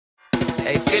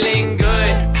Hey, feeling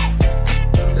good,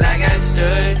 like I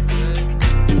should.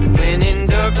 When in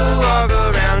dark, I walk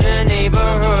around the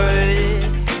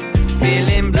neighborhood,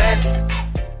 feeling blessed.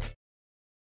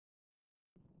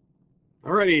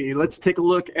 Alrighty, let's take a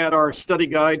look at our study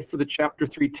guide for the Chapter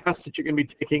 3 test that you're going to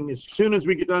be taking as soon as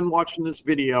we get done watching this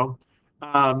video.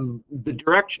 The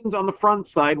directions on the front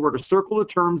side were to circle the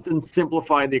terms and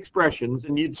simplify the expressions,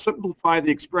 and you'd simplify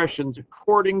the expressions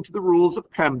according to the rules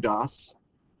of PEMDAS.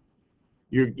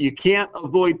 You can't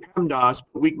avoid PEMDAS,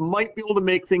 but we might be able to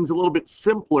make things a little bit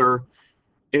simpler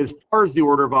as far as the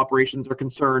order of operations are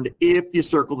concerned if you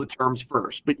circle the terms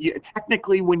first. But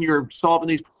technically, when you're solving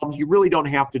these problems, you really don't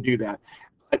have to do that.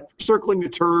 But circling the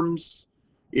terms,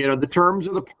 the terms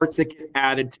are the parts that get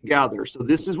added together. So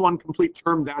this is one complete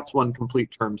term, that's one complete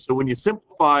term. So when you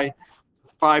simplify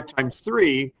 5 times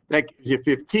 3, that gives you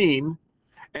 15.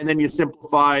 And then you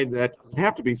simplify, that doesn't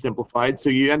have to be simplified. So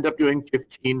you end up doing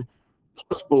 15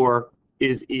 plus 4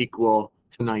 is equal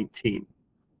to 19.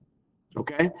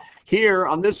 Okay, here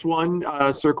on this one,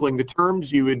 circling the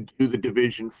terms, you would do the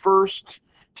division first.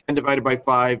 10 divided by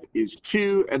 5 is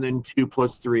 2, and then 2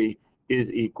 plus 3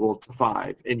 is equal to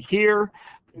 5. And here,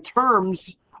 the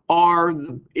terms are,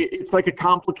 it's like a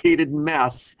complicated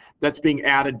mess that's being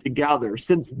added together.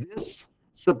 Since this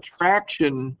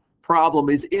subtraction problem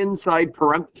is inside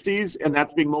parentheses, and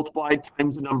that's being multiplied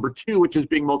times the number 2, which is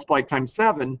being multiplied times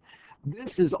 7,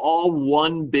 this is all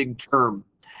one big term.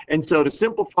 And so to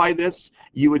simplify this,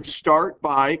 you would start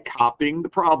by copying the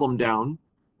problem down,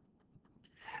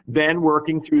 then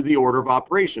working through the order of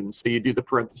operations. So you do the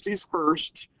parentheses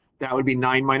first. That would be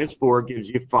 9 minus 4 gives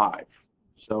you 5.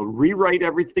 So rewrite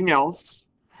everything else.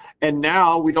 And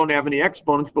now we don't have any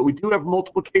exponents, but we do have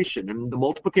multiplication. And the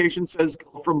multiplication says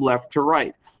go from left to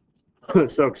right.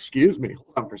 So excuse me,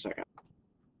 hold on for a second.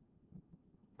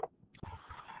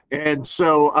 And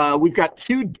so we've got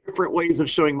 2 different ways of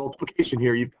showing multiplication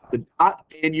here. You've got the dot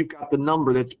and you've got the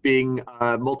number that's being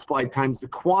multiplied times the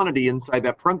quantity inside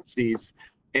that parentheses.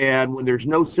 And when there's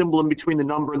no symbol in between the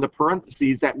number and the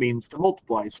parentheses, that means to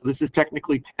multiply. So this is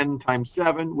technically 10 times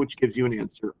 7, which gives you an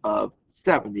answer of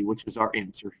 70, which is our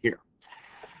answer here.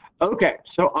 Okay,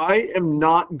 so I am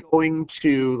not going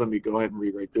to, let me go ahead and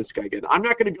rewrite this guy again. I'm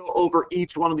not going to go over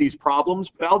each one of these problems,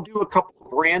 but I'll do a couple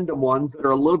of random ones that are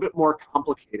a little bit more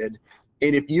complicated.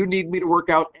 And if you need me to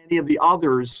work out any of the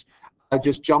others,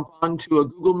 just jump onto a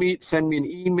Google Meet, send me an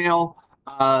email,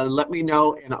 let me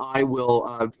know, and I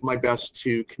will do my best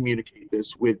to communicate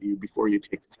this with you before you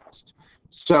take the test.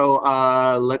 So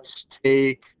let's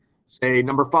take, say,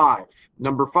 number 5.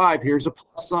 Number 5, here's a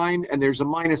plus sign and there's a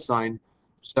minus sign.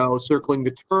 So circling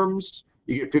the terms,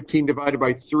 you get 15 divided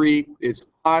by 3 is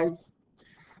 5.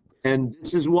 And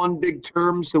this is one big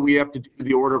term, so we have to do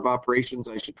the order of operations.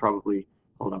 I should probably,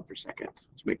 hold on for a second.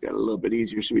 Let's make that a little bit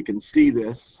easier so we can see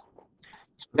this.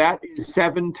 So that is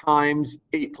 7 times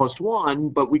 8 plus 1,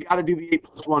 but we got to do the 8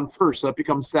 plus 1 first. So that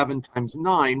becomes 7 times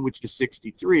 9, which is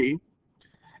 63.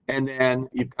 And then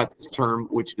you've got this term,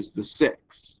 which is the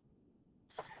 6.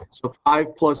 So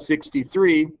 5 plus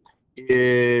 63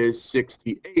 is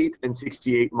 68, and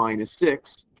 68 minus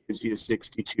 6 gives you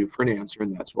 62 for an answer,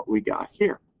 and that's what we got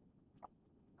here.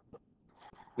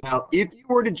 Now, if you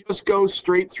were to just go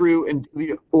straight through and do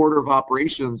the order of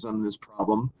operations on this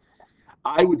problem,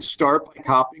 I would start by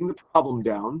copying the problem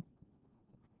down,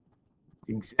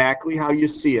 exactly how you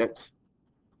see it,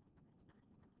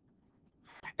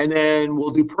 and then we'll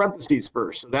do parentheses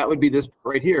first. So that would be this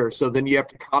right here. So then you have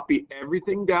to copy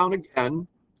everything down again.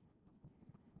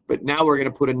 But now we're going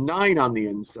to put a 9 on the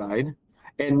inside.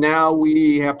 And now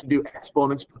we have to do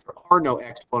exponents, but there are no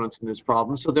exponents in this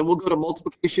problem. So then we'll go to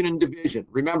multiplication and division.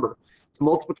 Remember, the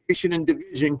multiplication and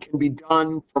division can be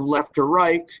done from left to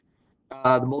right.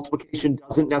 The multiplication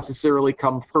doesn't necessarily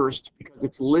come first because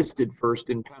it's listed first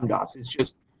in PEMDAS. It's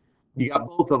just, you got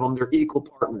both of them, they're equal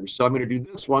partners. So I'm going to do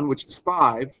this one, which is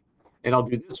 5, and I'll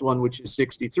do this one, which is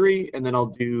 63, and then I'll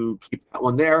keep that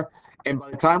one there. And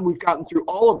by the time we've gotten through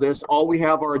all of this, all we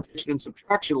have are addition and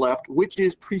subtraction left, which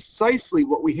is precisely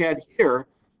what we had here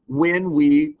when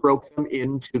we broke them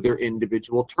into their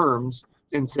individual terms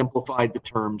and simplified the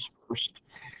terms first.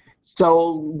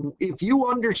 So if you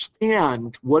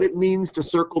understand what it means to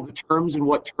circle the terms and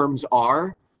what terms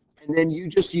are, and then you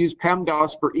just use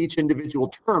PEMDAS for each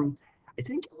individual term, I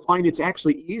think you'll find it's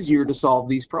actually easier to solve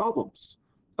these problems.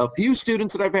 A few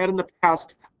students that I've had in the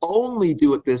past only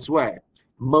do it this way.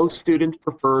 Most students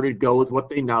prefer to go with what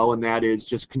they know, and that is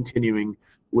just continuing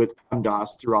with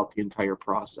PEMDAS throughout the entire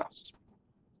process.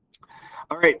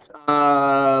 All right,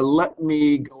 let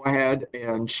me go ahead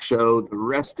and show the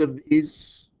rest of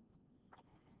these.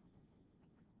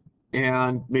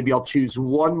 and maybe I'll choose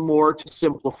one more to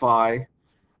simplify.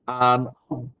 I'll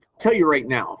tell you right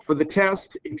now, for the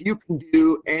test, if you can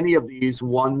do any of these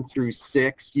 1 through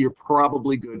 6, you're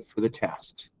probably good for the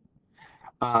test.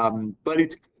 But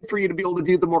it's good for you to be able to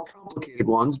do the more complicated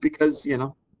ones because, you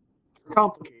know, they're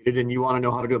complicated and you want to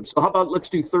know how to do them. So how about let's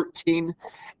do 13,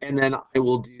 and then I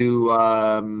will do,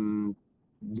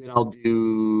 then I'll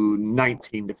do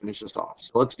 19 to finish this off.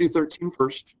 So let's do 13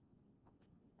 first.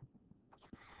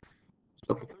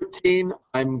 So for 13,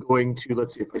 I'm going to,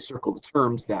 let's see if I circle the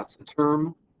terms, that's a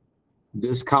term.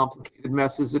 This complicated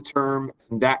mess is a term,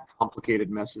 and that complicated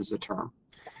mess is a term.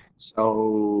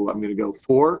 So I'm going to go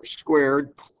 4 squared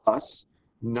plus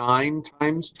 9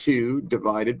 times 2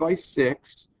 divided by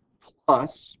 6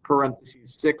 plus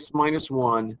parentheses 6 minus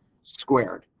 1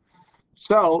 squared.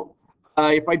 So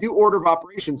if I do order of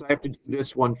operations, I have to do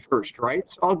this one first, right?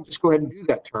 So I'll just go ahead and do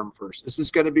that term first. This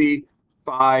is going to be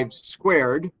 5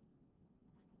 squared.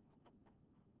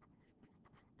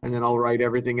 And then I'll write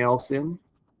everything else in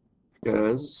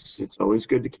because it's always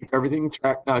good to keep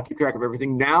track of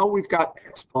everything. Now we've got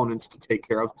exponents to take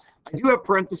care of. I do have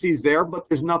parentheses there, but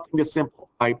there's nothing to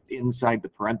simplify inside the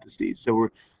parentheses. So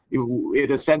it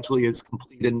essentially is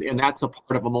complete, and that's a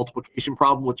part of a multiplication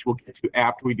problem, which we'll get to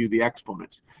after we do the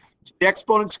exponents. The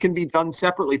exponents can be done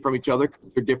separately from each other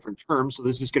because they're different terms. So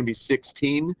this is going to be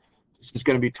 16. This is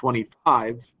going to be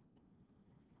 25.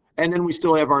 And then we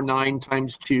still have our 9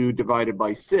 times 2 divided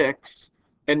by 6.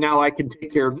 And now I can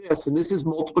take care of this. And this is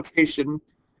multiplication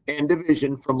and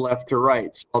division from left to right.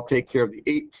 So I'll take care of the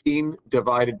 18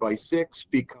 divided by 6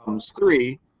 becomes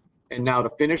 3. And now to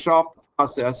finish off the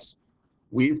process,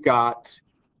 we've got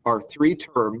our 3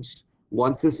 terms.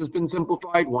 Once this has been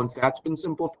simplified, once that's been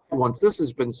simplified, once this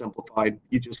has been simplified,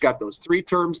 you just got those 3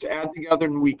 terms to add together,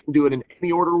 and we can do it in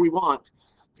any order we want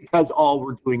because all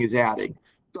we're doing is adding.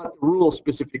 But the rules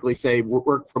specifically say we'll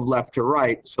work from left to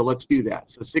right, so let's do that.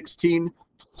 So 16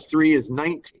 plus 3 is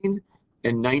 19,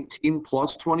 and 19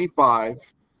 plus 25,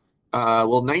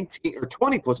 well, 19 or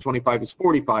 20 plus 25 is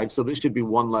 45, so this should be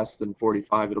 1 less than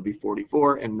 45. It'll be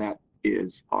 44, and that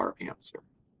is our answer.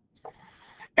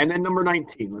 And then number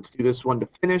 19, let's do this one to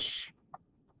finish.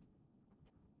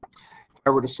 If I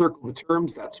were to circle the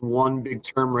terms, that's one big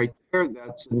term right there.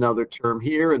 That's another term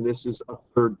here, and this is a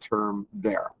third term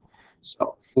there.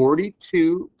 So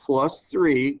 42 plus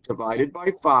 3 divided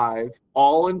by 5,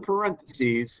 all in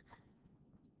parentheses,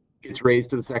 gets raised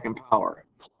to the second power,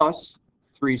 plus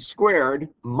 3 squared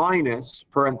minus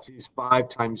parentheses 5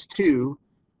 times 2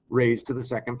 raised to the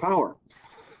second power.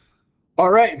 All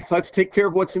right, let's take care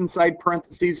of what's inside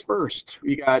parentheses first.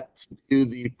 We got to do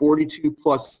the 42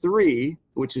 plus 3,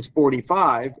 which is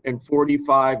 45, and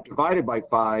 45 divided by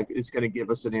 5 is going to give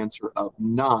us an answer of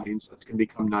 9, so it's going to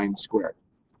become 9 squared.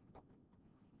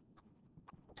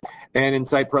 And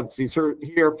inside parentheses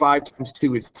here, 5 times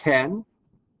 2 is 10,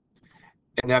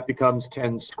 and that becomes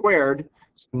 10 squared.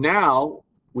 So now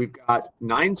we've got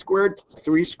 9 squared plus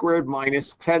 3 squared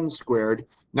minus 10 squared.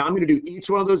 Now I'm going to do each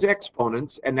one of those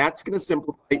exponents, and that's going to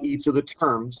simplify each of the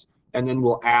terms, and then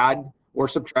we'll add or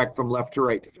subtract from left to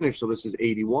right to finish. So this is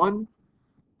 81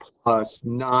 plus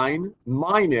 9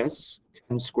 minus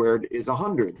 10 squared is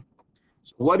 100.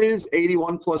 So what is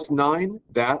 81 plus 9?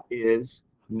 That is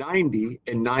 90,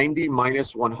 and 90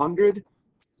 minus 100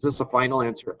 gives us a final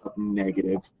answer of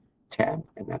negative 10,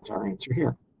 and that's our answer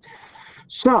here.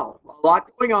 So a lot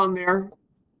going on there.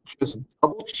 Just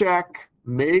double check,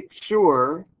 make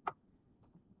sure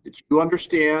that you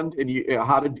understand and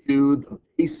how to do the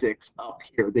basics up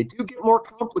here. They do get more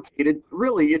complicated.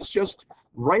 Really, it's just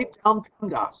write down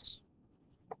PEMDAS.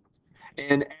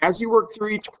 And as you work through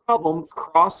each problem,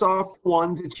 cross off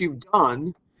ones that you've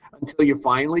done until you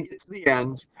finally get to the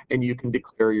end and you can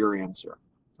declare your answer.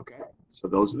 Okay, so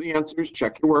those are the answers.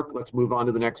 Check your work. Let's move on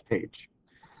to the next page.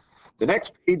 The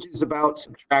next page is about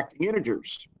subtracting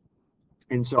integers.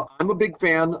 And so I'm a big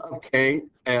fan of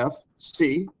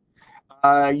KFC.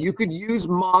 You could use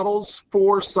models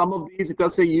for some of these. It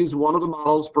does say use one of the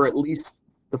models for at least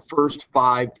the first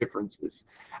 5 differences.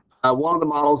 One of the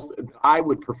models that I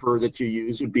would prefer that you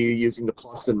use would be using the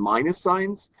plus and minus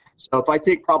signs. So if I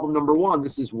take problem number 1,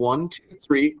 this is 1, 2,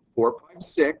 3, 4, 5,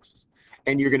 6,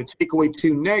 and you're going to take away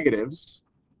 2 negatives.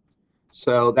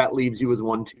 So that leaves you with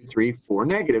 1, 2, 3, 4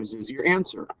 negatives is your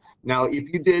answer. Now,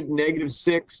 if you did negative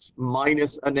 6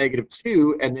 minus a negative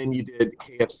 2, and then you did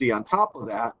KFC on top of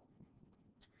that,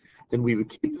 then we would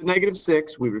keep the negative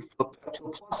 6, we would flip that to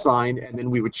a plus sign, and then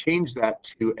we would change that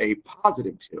to a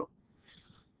positive 2.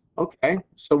 Okay,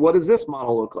 so what does this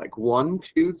model look like? 1,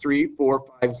 2, 3, 4,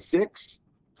 5, 6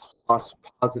 plus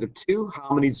positive 2.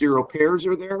 How many 0 pairs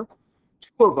are there?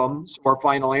 2 of them, so our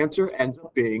final answer ends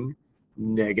up being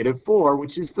 -4,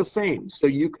 which is the same. So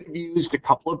you could have used a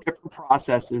couple of different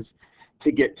processes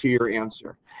to get to your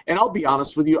answer. And I'll be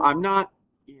honest with you, I'm not,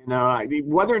 I mean,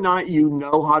 whether or not you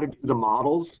know how to do the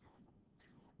models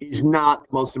is not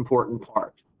the most important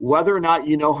part. Whether or not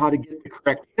you know how to get the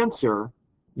correct answer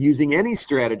using any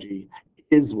strategy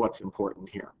is what's important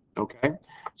here, okay?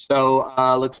 So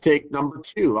let's take number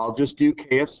 2. I'll just do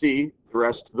KFC the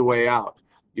rest of the way out.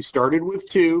 You started with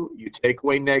 2, you take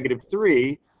away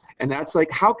 -3, and that's like,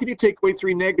 how can you take away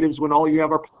 3 negatives when all you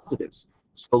have are positives?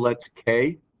 So let's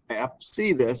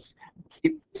KFC this,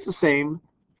 keep this the same,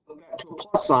 flip that to a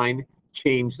plus sign,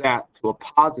 change that to a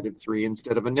 +3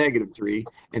 instead of a -3,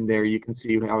 and there you can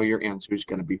see how your answer is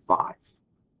going to be 5.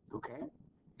 Okay.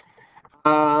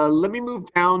 Let me move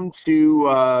down to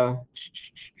how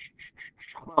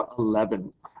about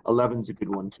 11. 11's a good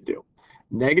one to do.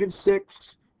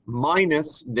 -6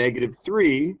 minus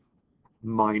 -3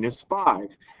 minus 5.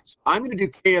 So I'm going to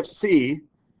do KFC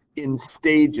in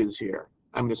stages here.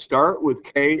 I'm going to start with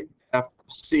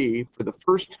KFC for the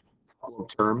first couple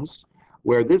of terms,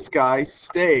 where this guy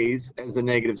stays as a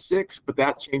 -6, but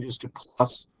that changes to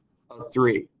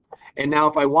 +3. And now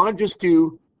if I want to just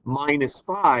do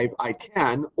 -5, I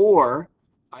can, or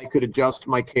I could adjust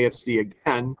my KFC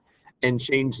again and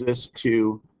change this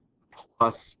to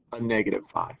plus a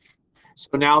 -5.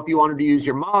 So now if you wanted to use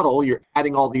your model, you're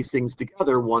adding all these things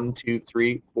together, 1, 2,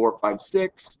 3, 4, 5,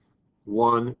 6,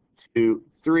 1, 2,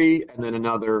 3, and then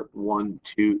another 1,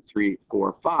 2, 3,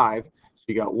 4, 5. So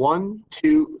you got 1,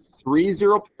 2, 3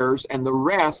 zero pairs, and the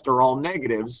rest are all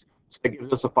negatives. So that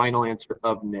gives us a final answer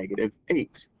of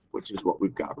 -8, which is what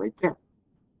we've got right there.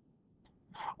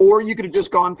 Or you could have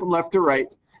just gone from left to right.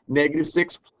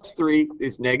 -6 plus 3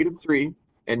 is -3,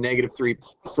 and -3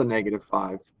 plus a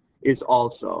 -5 is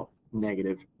also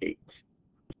 -8.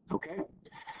 Okay?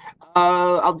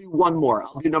 I'll do one more.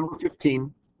 I'll do number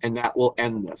 15, and that will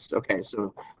end this. Okay,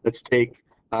 so let's take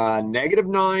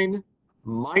 -9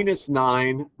 minus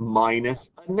 9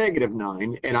 minus a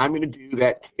 -9, and I'm going to do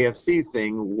that KFC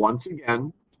thing once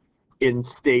again in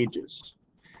stages.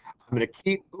 I'm going to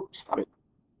keep, I'm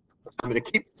going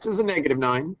to keep this as a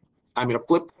 -9. I'm going to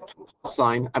flip that to a plus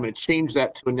sign. I'm going to change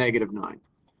that to a -9.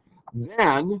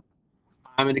 Then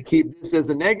I'm going to keep this as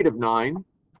a -9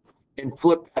 and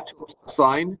flip that to a plus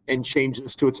sign and change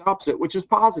this to its opposite, which is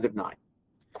 +9.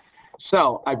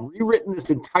 So I've rewritten this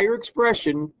entire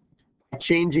expression by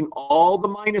changing all the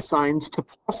minus signs to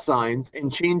plus signs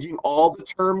and changing all the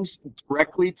terms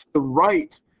directly to the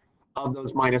right of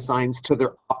those minus signs to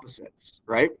their opposites,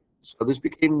 right? So this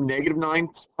became -9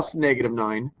 plus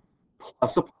 -9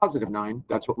 plus a +9.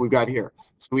 That's what we've got here.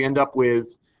 So we end up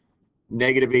with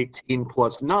 -18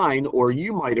 plus 9, or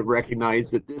you might have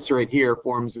recognized that this right here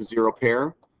forms a zero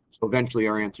pair. So eventually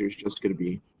our answer is just going to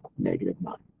be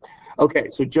 -9. Okay,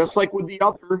 so just like with the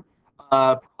other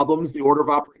problems, the order of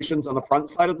operations on the front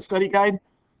side of the study guide,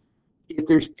 if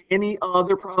there's any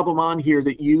other problem on here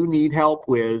that you need help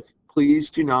with, please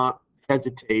do not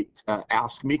hesitate to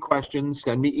ask me questions,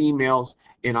 send me emails,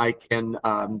 and I can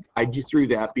guide you through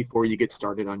that before you get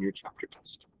started on your chapter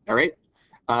test. All right?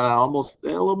 Almost a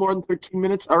little more than 13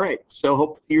 minutes. All right, so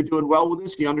hopefully you're doing well with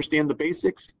this. You understand the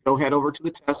basics. Go head over to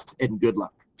the test, and good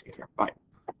luck. Take care. Bye.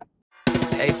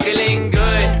 Hey, feeling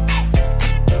good.